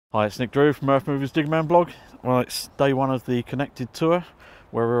Hi, it's Nick Drew from Earth Movers Digman blog. Well, it's day one of the Connected tour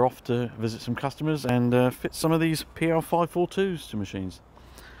where we're off to visit some customers and fit some of these PL542s to machines.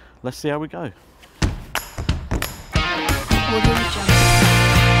 Let's see how we go.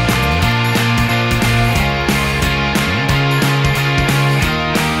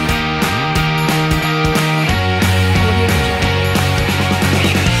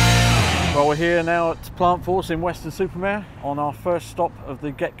 Well, we're here now at Plantforce in Weston-super-Mare on our first stop of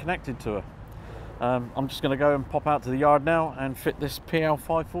the Get Connected tour. I'm just going to go and pop out to the yard now and fit this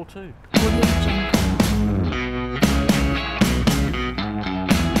PL542.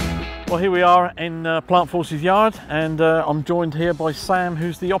 Well, here we are in Plantforce's yard, and I'm joined here by Sam,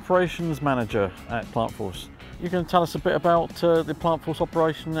 who's the operations manager at Plantforce. You're going to tell us a bit about the Plantforce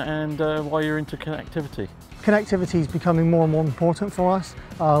operation and why you're into connectivity. Connectivity is becoming more and more important for us.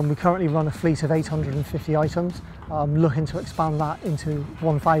 We currently run a fleet of 850 items, looking to expand that into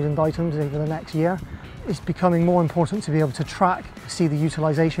 1,000 items over the next year. It's becoming more important to be able to track, see the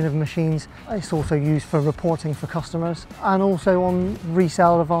utilisation of machines. It's also used for reporting for customers and also on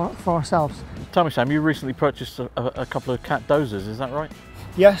resale for ourselves. Tell me, Sam, you recently purchased a couple of cat dozers, is that right?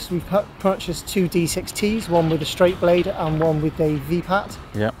 Yes, we've purchased two D6Ts, one with a straight blade and one with a VPAT.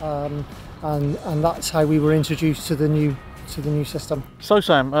 Yeah. And that's how we were introduced to the new system. So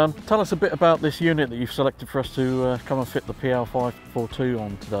Sam, tell us a bit about this unit that you've selected for us to come and fit the PL542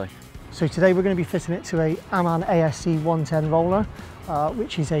 on today. So today we're going to be fitting it to a Ammann ASC 110 roller,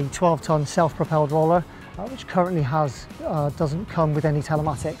 which is a 12-ton self-propelled roller, which currently doesn't come with any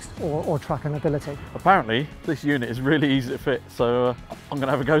telematics or tracking ability. Apparently this unit is really easy to fit, so I'm going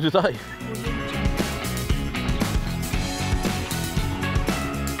to have a go today.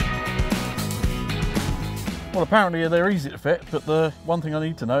 Well, apparently they're easy to fit, but the one thing I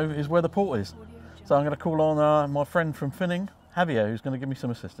need to know is where the port is. So I'm going to call on my friend from Finning, Javier, who's going to give me some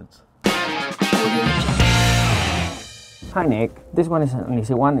assistance. Hi Nick, this one is an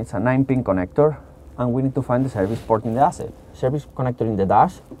easy one. It's a 9-pin connector, and we need to find the service port in the asset. Service connector in the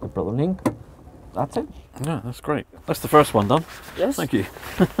dash, the product link. That's it. Yeah, that's great. That's the first one done. Yes. Thank you.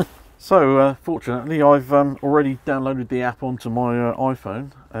 So fortunately I've already downloaded the app onto my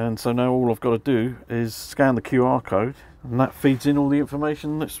iPhone, and so now all I've got to do is scan the QR code and that feeds in all the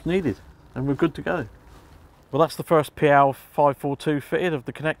information that's needed and we're good to go. Well, that's the first PL542 fitted of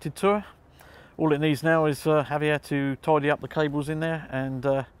the Connected tour. All it needs now is Javier to tidy up the cables in there, and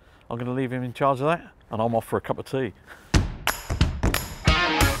I'm going to leave him in charge of that, and I'm off for a cup of tea.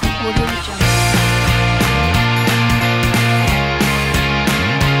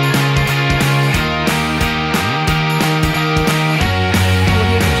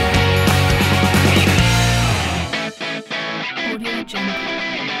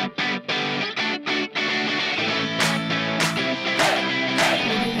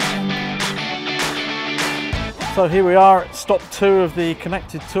 So here we are at stop 2 of the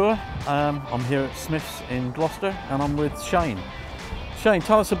Connected tour. I'm here at Smith's in Gloucester and I'm with Shane. Shane,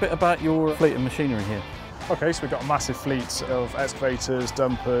 tell us a bit about your fleet of machinery here. Okay, so we've got a massive fleet of excavators,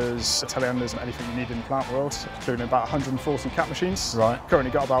 dumpers, telehandlers and anything you need in the plant world, including about 140 cat machines. Right.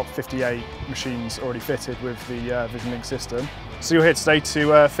 Currently got about 58 machines already fitted with the Vision Link system. So you're here today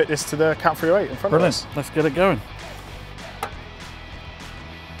to fit this to the Cat 308 in front of us. Brilliant, let's get it going.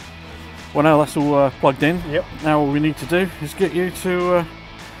 Well, now that's all plugged in. Yep. Now all we need to do is get you to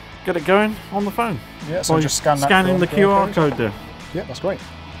get it going on the phone. Yeah, so just scanning the QR code there. Yeah, that's great.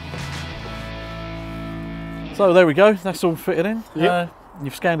 So there we go, that's all fitted in. Yep.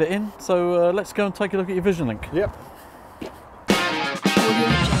 You've scanned it in, so let's go and take a look at your Vision Link. Yep.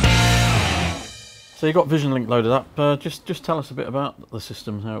 So you've got Vision Link loaded up. Just tell us a bit about the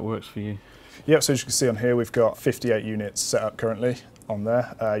system and how it works for you. Yep, so as you can see on here, we've got 58 units set up currently on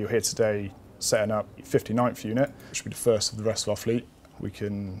there. You're here today setting up 59th unit, which will be the first of the rest of our fleet. We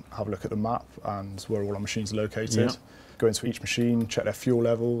can have a look at the map and where all our machines are located. Yep. Go into each machine, check their fuel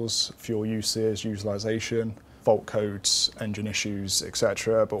levels, fuel usage, utilisation, fault codes, engine issues,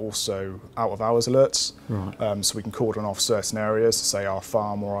 etc., but also out of hours alerts. Right. So we can cordon off certain areas, say our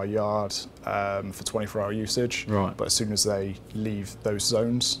farm or our yard, for 24-hour usage. Right. But as soon as they leave those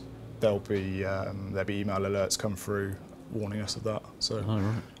zones, there'll be email alerts come through warning us of that. So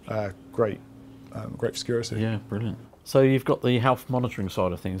great for security. Yeah, brilliant. So you've got the health monitoring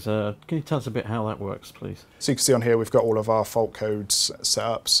side of things. Can you tell us a bit how that works, please? So you can see on here we've got all of our fault codes set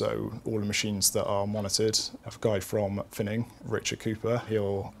up, so all the machines that are monitored. I have a guy from Finning, Richard Cooper.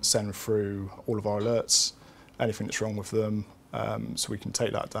 He'll send through all of our alerts, anything that's wrong with them, so we can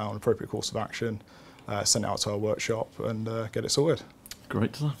take that down, appropriate course of action, send it out to our workshop and get it sorted.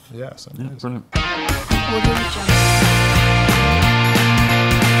 Great stuff. Yeah, so yeah, brilliant.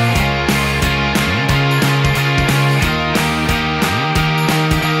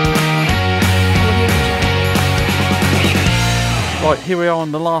 Right, here we are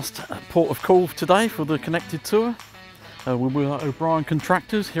on the last port of call today for the connected tour. We're with O'Brien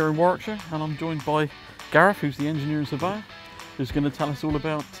Contractors here in Warwickshire, and I'm joined by Gareth, who's the engineer and surveyor, who's going to tell us all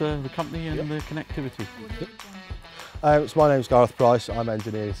about the company and the connectivity. So my name's Gareth Price. I'm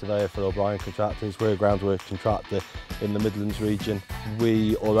engineer and surveyor for O'Brien Contractors. We're a groundwork contractor in the Midlands region.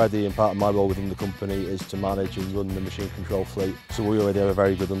 We already, and part of my role within the company, is to manage and run the machine control fleet. So we already have a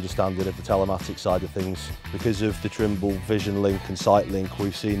very good understanding of the telematics side of things. Because of the Trimble Vision Link and Sight Link,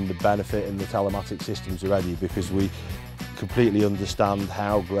 we've seen the benefit in the telematics systems already, because we completely understand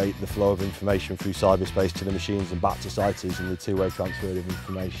how great the flow of information through cyberspace to the machines and back to site is, and the two-way transfer of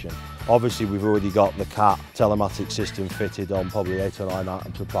information. Obviously, we've already got the CAT telematics system fitted on probably 8 or 9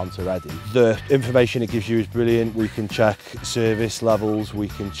 items of plant already. The information it gives you is brilliant. We can check service levels, we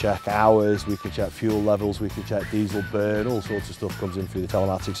can check hours, we can check fuel levels, we can check diesel burn, all sorts of stuff comes in through the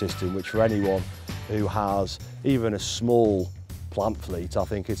telematics system, which for anyone who has even a small plant fleet, I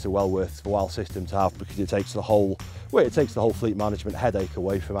think it's a well worthwhile system to have, because it takes the whole fleet management headache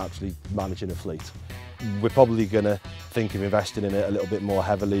away from actually managing a fleet. We're probably going to think of investing in it a little bit more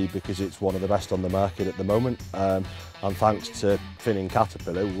heavily, because it's one of the best on the market at the moment, and thanks to Finning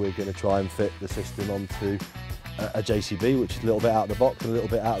Caterpillar, we're going to try and fit the system onto a JCB, which is a little bit out of the box and a little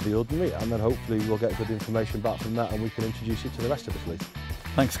bit out of the ordinary, and then hopefully we'll get good information back from that and we can introduce it to the rest of the fleet.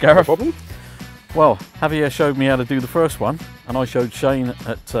 Thanks, Gareth. No problem. Well, Javier showed me how to do the first one, and I showed Shane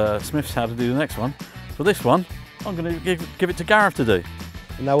at Smith's how to do the next one. For this one, I'm going to give it to Gareth to do.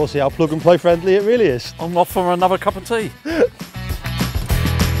 And now we'll see how plug and play friendly it really is. I'm off for another cup of tea.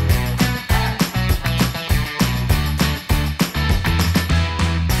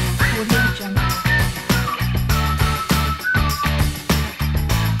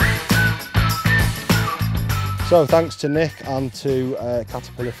 So thanks to Nick and to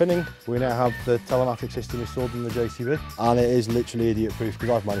Caterpillar Finning, we now have the telematics system installed in the JCB, and it is literally idiot proof, because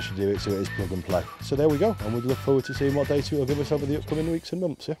I've managed to do it, so it is plug and play. So there we go, and we look forward to seeing what data it will give us over the upcoming weeks and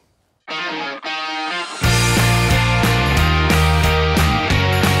months. Yeah.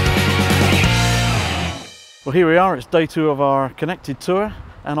 Well, here we are, it's day 2 of our connected tour,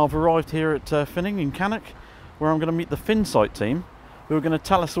 and I've arrived here at Finning in Cannock, where I'm going to meet the Finsight team, who are going to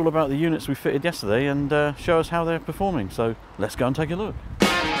tell us all about the units we fitted yesterday and show us how they're performing. So let's go and take a look.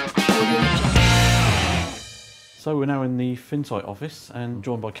 So we're now in the Finsight office and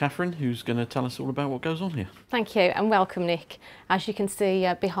joined by Catherine, who's going to tell us all about what goes on here. Thank you and welcome, Nick. As you can see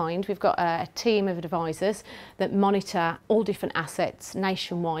behind, we've got a team of advisors that monitor all different assets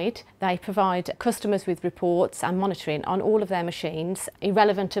nationwide. They provide customers with reports and monitoring on all of their machines,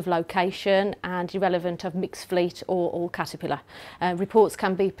 irrelevant of location and irrelevant of mixed fleet or all Caterpillar. Reports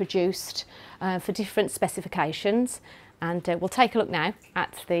can be produced for different specifications. And we'll take a look now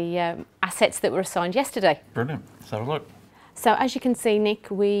at the assets that were assigned yesterday. Brilliant, let's have a look. So as you can see, Nick,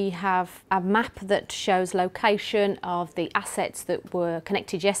 we have a map that shows location of the assets that were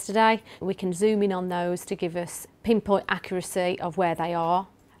connected yesterday. We can zoom in on those to give us pinpoint accuracy of where they are.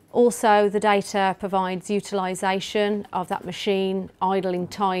 Also, the data provides utilisation of that machine, idling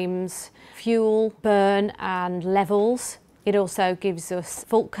times, fuel, burn and levels. It also gives us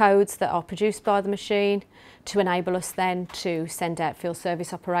fault codes that are produced by the machine to enable us then to send out field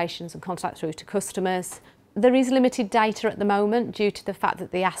service operations and contact through to customers. There is limited data at the moment due to the fact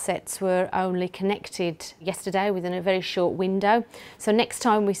that the assets were only connected yesterday within a very short window. So next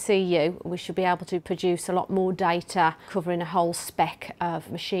time we see you, we should be able to produce a lot more data covering a whole spec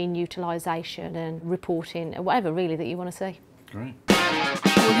of machine utilisation and reporting, whatever really that you want to see. Great.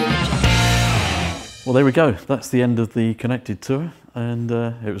 Well, there we go. That's the end of the connected tour, and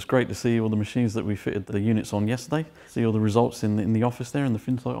it was great to see all the machines that we fitted the units on yesterday. See all the results in the office there, in the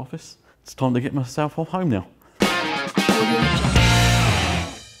Finsight office. It's time to get myself off home now.